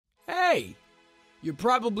Okay, you're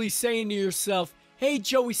probably saying to yourself, hey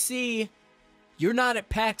JoeyC, you're not at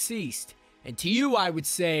PAX East. And to you I would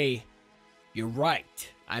say, you're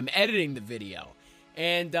right. I'm editing the video.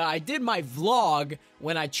 And I did my vlog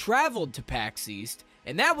when I traveled to PAX East,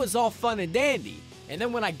 and that was all fun and dandy. And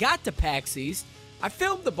then when I got to PAX East, I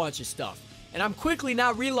filmed a bunch of stuff. And I'm quickly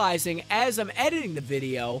now realizing, as I'm editing the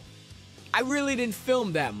video, I really didn't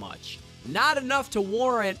film that much. Not enough to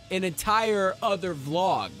warrant an entire other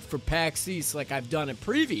vlog for PAX East like I've done in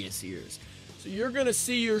previous years. So you're going to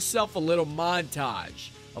see yourself a little montage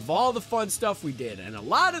of all the fun stuff we did. And a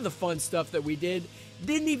lot of the fun stuff that we did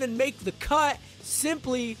didn't even make the cut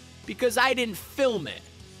simply because I didn't film it.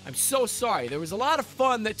 I'm so sorry. There was a lot of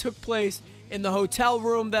fun that took place in the hotel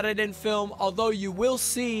room that I didn't film, although you will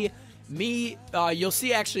see me, you'll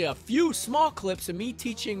see actually a few small clips of me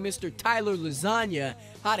teaching Mr. Tyler Lasagna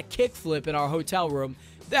how to kickflip in our hotel room.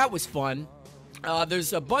 That was fun.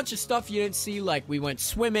 There's a bunch of stuff you didn't see, like we went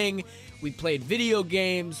swimming, we played video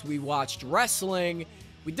games, we watched wrestling.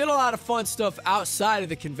 We did a lot of fun stuff outside of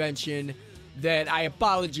the convention that I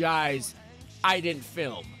apologize I didn't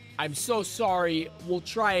film. I'm so sorry. We'll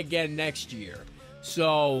try again next year.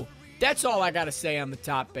 So that's all I gotta say on the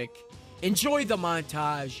topic. Enjoy the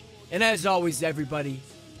montage. And as always, everybody,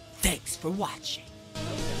 thanks for watching. In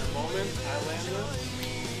the moment I landed,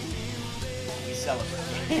 We celebrate.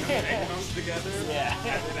 it comes together, Yeah.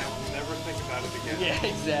 and then I will never think about it again. Yeah,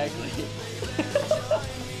 exactly.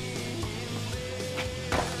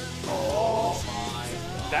 Oh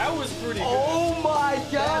my. That was pretty good. Oh my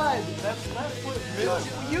god. That's left foot Dude,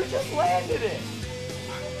 mid. you just landed it.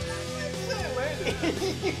 I landed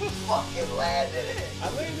it. You fucking landed it. I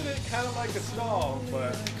landed it kind of like a stall,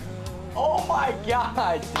 but Oh my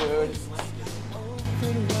god, dude.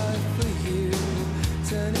 Open wide for you,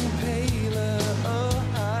 turning paler. Oh,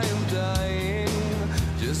 I am dying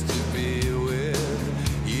just to be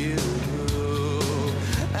with you.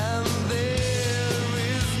 And there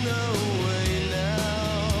is no way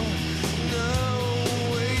now, no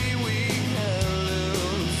way we can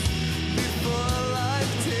lose before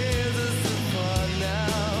life tears us apart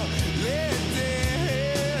now. Let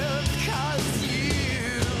it, 'cause you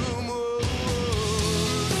move.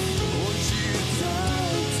 Won't you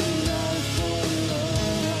die tonight for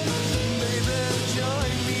love? Baby,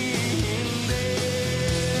 join me in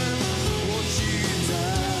there. Won't you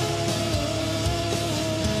die?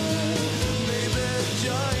 Baby,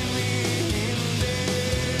 join me in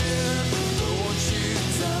there. Won't you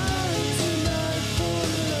die tonight for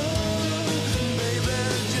love? Baby,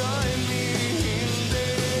 join me in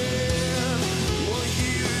there. Won't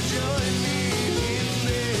you join me in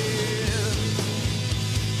there?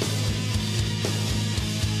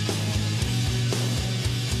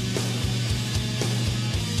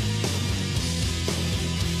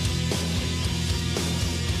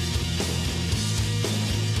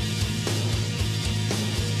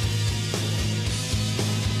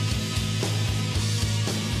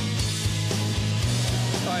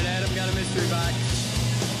 Alright, Adam, got a mystery box.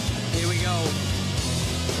 Here we go.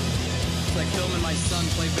 It's like filming my son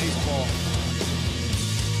play baseball.